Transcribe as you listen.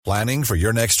Planning for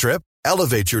your next trip?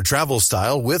 Elevate your travel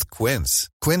style with Quince.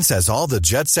 Quince has all the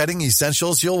jet-setting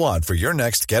essentials you'll want for your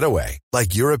next getaway,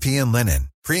 like European linen,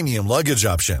 premium luggage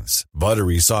options,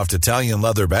 buttery soft Italian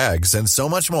leather bags, and so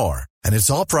much more. And it's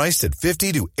all priced at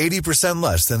 50 to 80%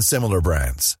 less than similar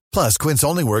brands. Plus, Quince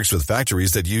only works with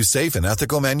factories that use safe and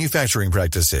ethical manufacturing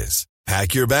practices.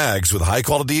 Pack your bags with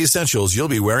high-quality essentials you'll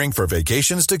be wearing for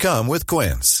vacations to come with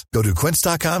Quince. Go to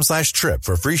quince.com/trip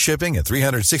for free shipping and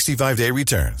 365-day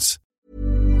returns.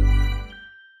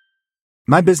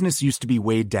 My business used to be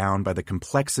weighed down by the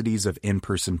complexities of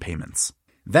in-person payments.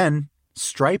 Then,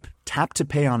 Stripe Tap to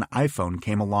Pay on iPhone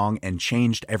came along and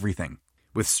changed everything.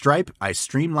 With Stripe, I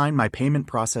streamlined my payment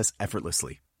process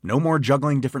effortlessly. No more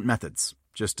juggling different methods.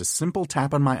 Just a simple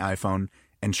tap on my iPhone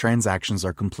and transactions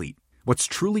are complete. What's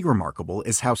truly remarkable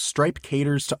is how Stripe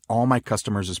caters to all my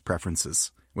customers'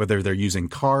 preferences. Whether they're using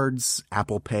cards,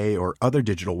 Apple Pay, or other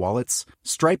digital wallets,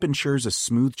 Stripe ensures a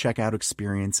smooth checkout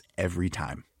experience every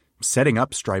time. Setting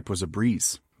up Stripe was a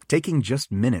breeze, taking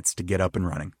just minutes to get up and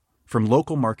running. From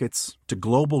local markets to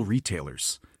global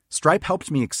retailers, Stripe helped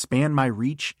me expand my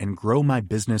reach and grow my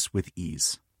business with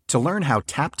ease. To learn how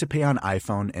Tap to Pay on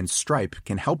iPhone and Stripe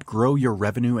can help grow your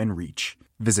revenue and reach,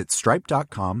 visit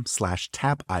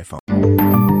stripe.com/tapiphone.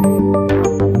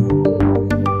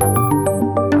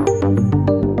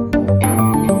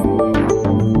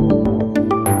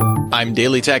 I'm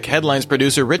Daily Tech Headlines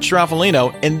producer Rich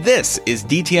Straffolino, and this is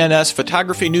DTNS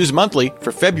Photography News Monthly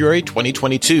for February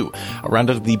 2022, a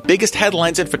roundup of the biggest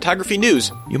headlines in photography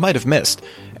news you might have missed.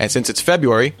 And since it's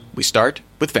February, we start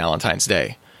with Valentine's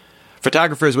Day.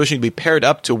 Photographers wishing to be paired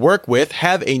up to work with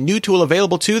have a new tool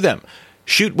available to them.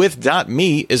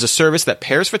 ShootWith.me is a service that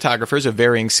pairs photographers of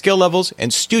varying skill levels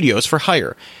and studios for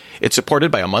hire. It's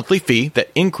supported by a monthly fee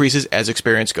that increases as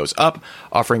experience goes up,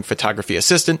 offering photography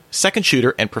assistant, second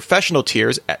shooter, and professional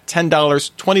tiers at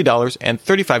 $10, $20, and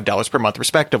 $35 per month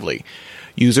respectively.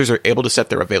 Users are able to set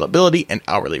their availability and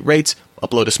hourly rates,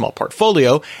 upload a small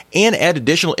portfolio, and add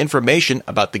additional information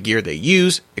about the gear they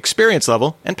use, experience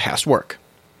level, and past work.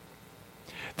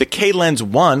 The K-Lens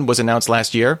 1 was announced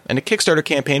last year, and a Kickstarter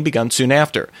campaign begun soon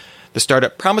after. The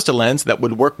startup promised a lens that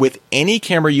would work with any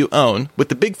camera you own, with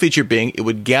the big feature being it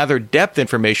would gather depth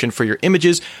information for your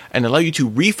images and allow you to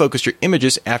refocus your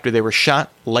images after they were shot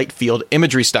light field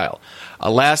imagery style.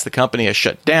 Alas, the company has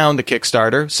shut down the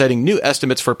Kickstarter, setting new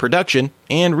estimates for production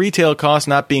and retail costs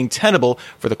not being tenable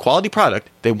for the quality product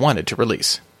they wanted to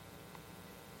release.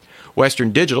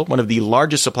 Western Digital, one of the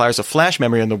largest suppliers of flash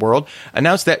memory in the world,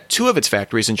 announced that 2 of its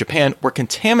factories in Japan were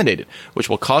contaminated, which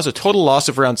will cause a total loss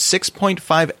of around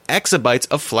 6.5 exabytes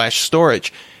of flash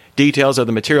storage. Details of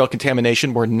the material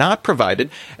contamination were not provided,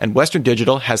 and Western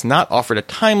Digital has not offered a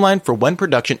timeline for when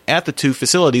production at the 2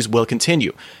 facilities will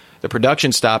continue. The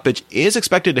production stoppage is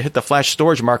expected to hit the flash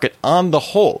storage market on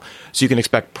the whole, so you can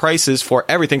expect prices for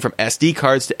everything from SD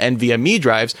cards to NVMe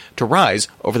drives to rise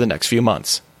over the next few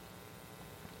months.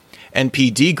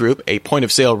 NPD Group, a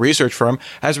point-of-sale research firm,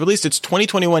 has released its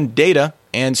 2021 data,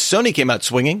 and Sony came out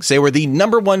swinging, saying we're the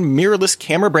 #1 mirrorless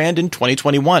camera brand in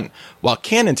 2021, while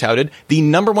Canon touted the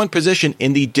 #1 position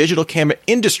in the digital camera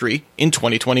industry in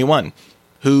 2021.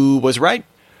 Who was right?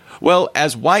 Well,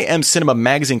 as YM Cinema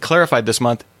Magazine clarified this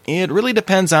month, it really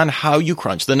depends on how you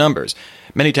crunch the numbers.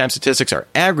 Many times statistics are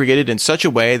aggregated in such a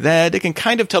way that it can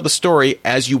kind of tell the story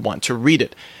as you want to read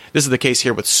it. This is the case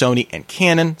here with Sony and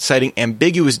Canon, citing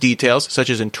ambiguous details such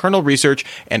as internal research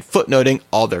and footnoting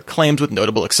all their claims with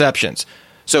notable exceptions.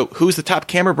 So who's the top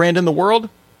camera brand in the world?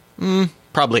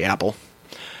 Probably Apple.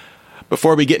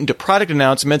 Before we get into product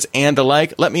announcements and the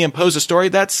like, let me impose a story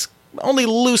that's only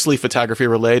loosely photography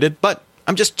related, but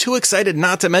I'm just too excited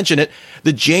not to mention it.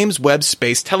 The James Webb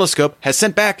Space Telescope has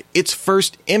sent back its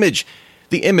first image.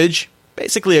 The image,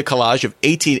 basically a collage of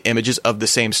 18 images of the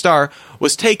same star,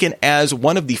 was taken as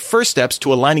one of the first steps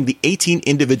to aligning the 18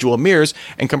 individual mirrors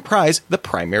and comprise the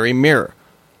primary mirror.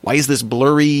 Why is this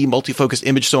blurry, multi-focused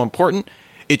image so important?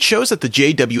 It shows that the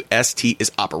JWST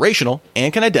is operational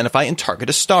and can identify and target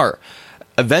a star.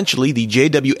 Eventually, the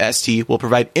JWST will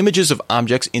provide images of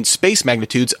objects in space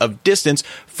magnitudes of distance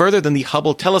further than the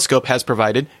Hubble telescope has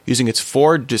provided, using its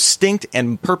 4 distinct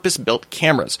and purpose-built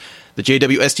cameras. The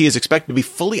JWST is expected to be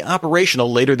fully operational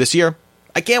later this year.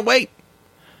 I can't wait!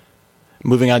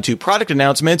 Moving on to product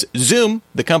announcements, Zoom,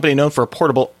 the company known for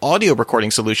portable audio recording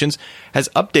solutions, has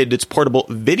updated its portable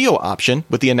video option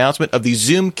with the announcement of the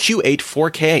Zoom Q8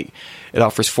 4K. It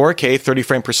offers 4K 30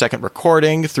 frame per second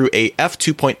recording through a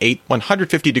f2.8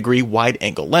 150-degree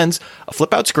wide-angle lens, a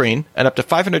flip-out screen, and up to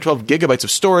 512 gigabytes of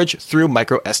storage through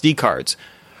micro SD cards.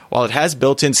 While it has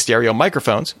built-in stereo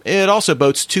microphones, it also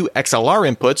boasts 2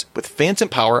 XLR inputs with phantom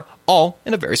power, all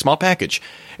in a very small package.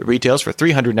 It retails for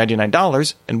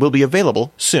 $399 and will be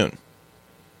available soon.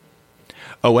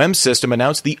 OM System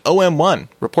announced the OM1,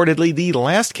 reportedly the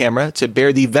last camera to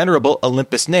bear the venerable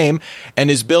Olympus name,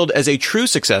 and is billed as a true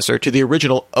successor to the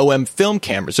original OM film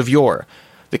cameras of yore.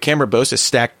 The camera boasts a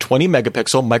stacked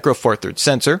 20-megapixel Micro Four Thirds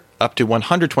sensor, up to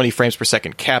 120 frames per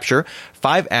second capture,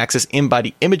 5-axis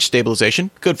in-body image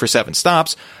stabilization, good for 7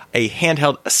 stops, a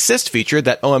handheld assist feature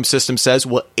that OM System says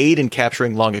will aid in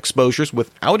capturing long exposures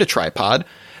without a tripod.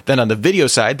 Then on the video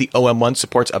side, the OM1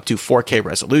 supports up to 4K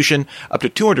resolution, up to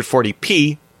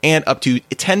 240p, and up to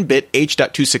 10-bit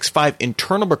H.265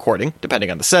 internal recording, depending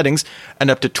on the settings,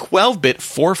 and up to 12-bit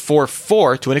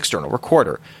 444 to an external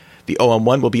recorder. The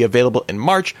OM1 will be available in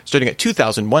March, starting at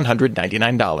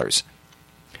 $2,199.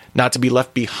 Not to be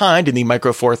left behind in the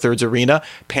Micro Four Thirds arena,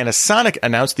 Panasonic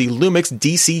announced the Lumix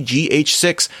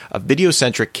DC-GH6, a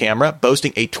video-centric camera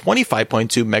boasting a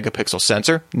 25.2 megapixel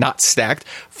sensor, not stacked,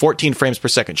 14 frames per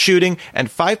second shooting, and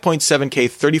 5.7K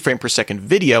 30 frame per second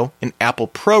video in Apple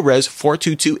ProRes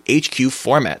 422 HQ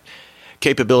format.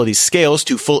 Capability scales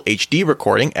to full HD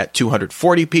recording at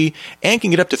 240p and can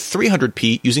get up to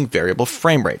 300p using variable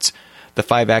frame rates. The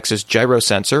 5-axis gyro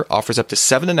sensor offers up to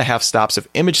 7.5 stops of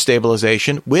image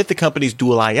stabilization, with the company's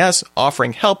Dual IS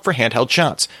offering help for handheld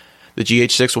shots. The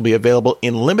GH6 will be available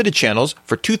in limited channels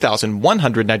for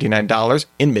 $2,199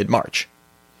 in mid-March.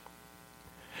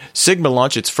 Sigma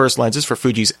launched its first lenses for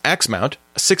Fuji's X-mount,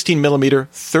 a 16mm,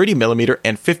 30mm,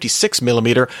 and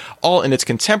 56mm, all in its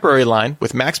contemporary line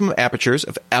with maximum apertures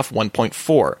of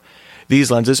f1.4.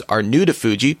 These lenses are new to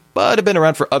Fuji, but have been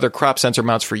around for other crop sensor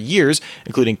mounts for years,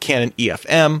 including Canon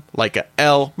EF-M, Leica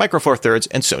L, Micro Four Thirds,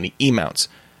 and Sony E-mounts.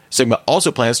 Sigma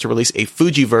also plans to release a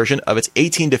Fuji version of its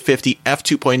 18-50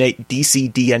 f2.8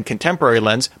 DC-DN contemporary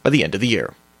lens by the end of the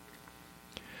year.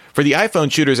 For the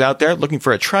iPhone shooters out there looking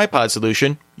for a tripod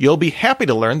solution, you'll be happy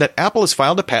to learn that Apple has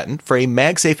filed a patent for a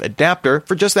MagSafe adapter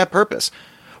for just that purpose.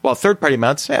 While third-party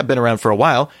mounts have been around for a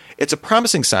while, it's a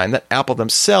promising sign that Apple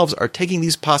themselves are taking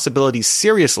these possibilities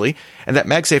seriously and that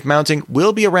MagSafe mounting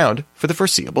will be around for the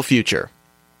foreseeable future.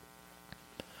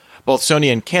 Both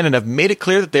Sony and Canon have made it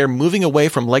clear that they are moving away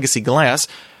from legacy glass.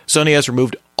 Sony has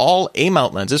removed all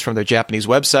A-mount lenses from their Japanese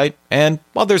website, and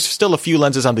while there's still a few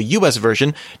lenses on the US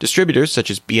version, distributors such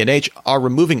as B&H are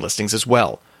removing listings as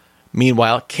well.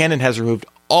 Meanwhile, Canon has removed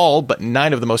all but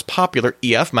 9 of the most popular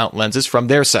EF mount lenses from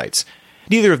their sites.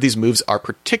 Neither of these moves are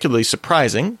particularly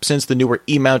surprising, since the newer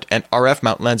E-mount and RF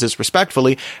mount lenses,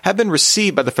 respectively, have been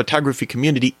received by the photography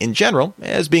community in general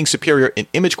as being superior in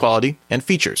image quality and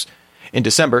features. In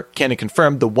December, Canon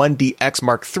confirmed the 1DX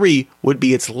Mark III would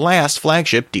be its last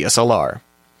flagship DSLR.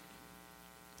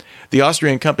 The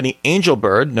Austrian company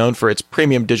Angelbird, known for its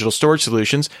premium digital storage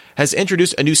solutions, has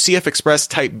introduced a new CF Express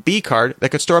Type B card that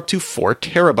could store up to 4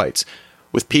 terabytes.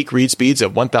 With peak read speeds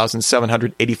of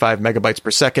 1,785 megabytes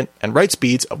per second and write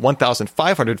speeds of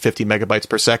 1,550 megabytes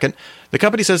per second, the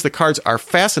company says the cards are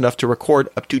fast enough to record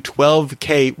up to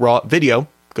 12K raw video.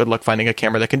 Good luck finding a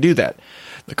camera that can do that.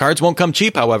 The cards won't come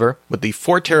cheap, however, with the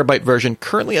 4 terabyte version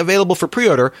currently available for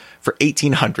pre-order for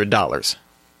 $1,800.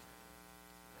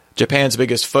 Japan's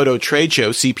biggest photo trade show,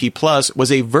 CP Plus,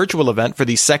 was a virtual event for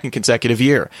the second consecutive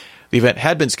year. The event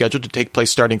had been scheduled to take place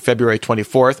starting February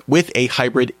 24th with a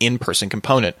hybrid in-person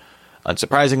component.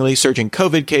 Unsurprisingly, surging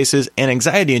COVID cases and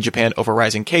anxiety in Japan over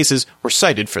rising cases were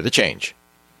cited for the change.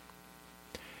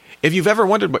 If you've ever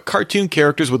wondered what cartoon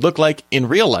characters would look like in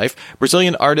real life,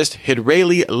 Brazilian artist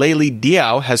Hireli Lely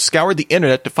Diao has scoured the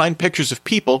internet to find pictures of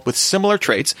people with similar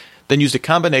traits, then used a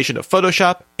combination of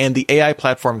Photoshop and the AI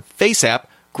platform FaceApp,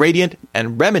 Gradient,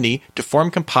 and Remini to form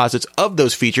composites of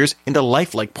those features into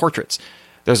lifelike portraits.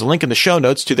 There's a link in the show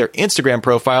notes to their Instagram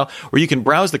profile where you can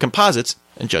browse the composites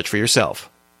and judge for yourself.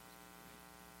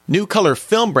 New color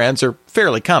film brands are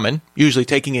fairly common, usually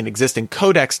taking an existing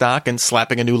Kodak stock and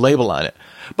slapping a new label on it.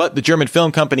 But the German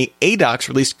film company Adox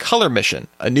released Color Mission,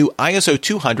 a new ISO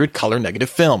 200 color negative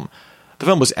film. The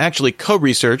film was actually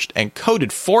co-researched and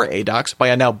coded for Adox by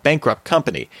a now bankrupt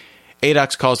company.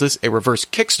 Adox calls this a reverse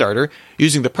Kickstarter,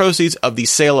 using the proceeds of the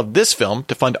sale of this film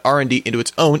to fund R&D into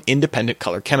its own independent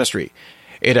color chemistry.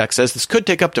 Adox says this could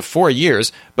take up to 4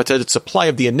 years, but said its supply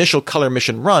of the initial Color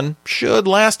Mission run should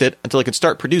last it until it can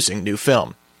start producing new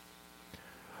film.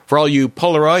 For all you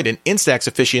Polaroid and Instax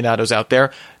aficionados out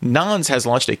there, Nons has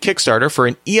launched a Kickstarter for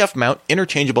an EF mount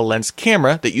interchangeable lens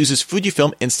camera that uses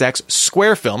Fujifilm Instax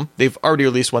Square Film. They've already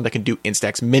released one that can do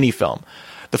Instax Mini Film.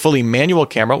 The fully manual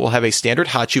camera will have a standard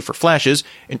hot shoe for flashes,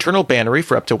 internal battery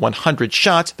for up to 100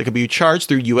 shots that can be charged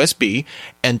through USB,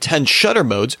 and 10 shutter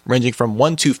modes ranging from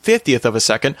 1/250th of a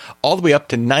second all the way up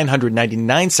to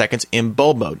 999 seconds in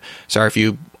bulb mode. Sorry if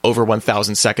you over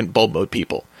 1,000 second bulb mode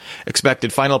people.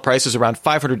 Expected final price is around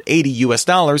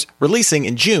 $580, releasing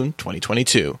in June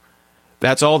 2022.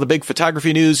 That's all the big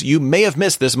photography news you may have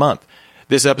missed this month.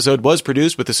 This episode was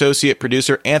produced with associate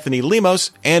producer Anthony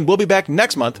Lemos, and we'll be back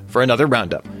next month for another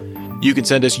roundup. You can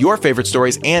send us your favorite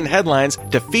stories and headlines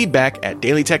to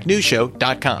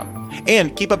feedback@dailytechnewsshow.com.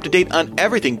 And keep up to date on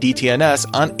everything DTNS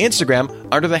on Instagram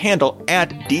under the handle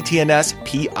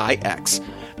 @DTNSPIX.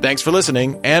 Thanks for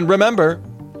listening, and remember,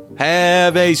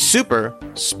 have a super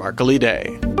sparkly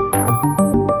day.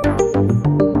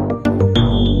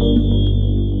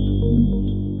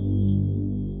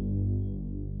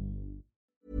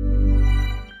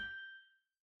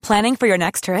 Planning for your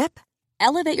next trip?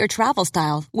 Elevate your travel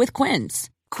style with Quince.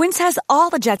 Quince has all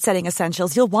the jet-setting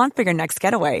essentials you'll want for your next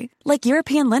getaway, like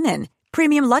European linen,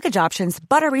 premium luggage options,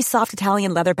 buttery soft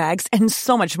Italian leather bags, and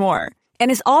so much more. And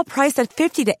is all priced at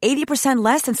 50 to 80%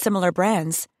 less than similar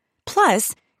brands.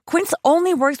 Plus, Quince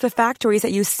only works with factories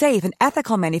that use safe and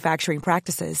ethical manufacturing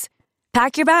practices.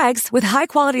 Pack your bags with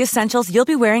high-quality essentials you'll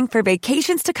be wearing for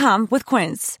vacations to come with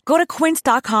Quince. Go to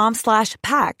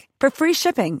quince.com/pack for free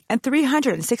shipping and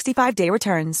 365-day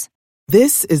returns.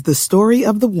 This is the story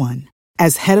of the one.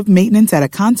 As head of maintenance at a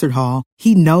concert hall,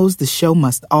 he knows the show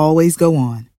must always go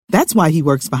on. That's why he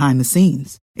works behind the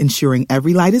scenes, ensuring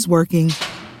every light is working,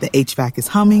 the HVAC is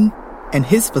humming, and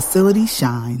his facility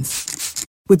shines.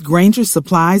 With Grainger's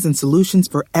supplies and solutions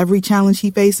for every challenge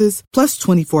he faces, plus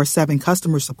 24/7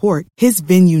 customer support, his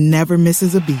venue never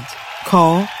misses a beat.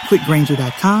 Call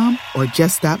quickgrainger.com or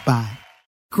just stop by.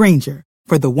 Grainger,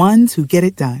 for the ones who get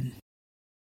it done.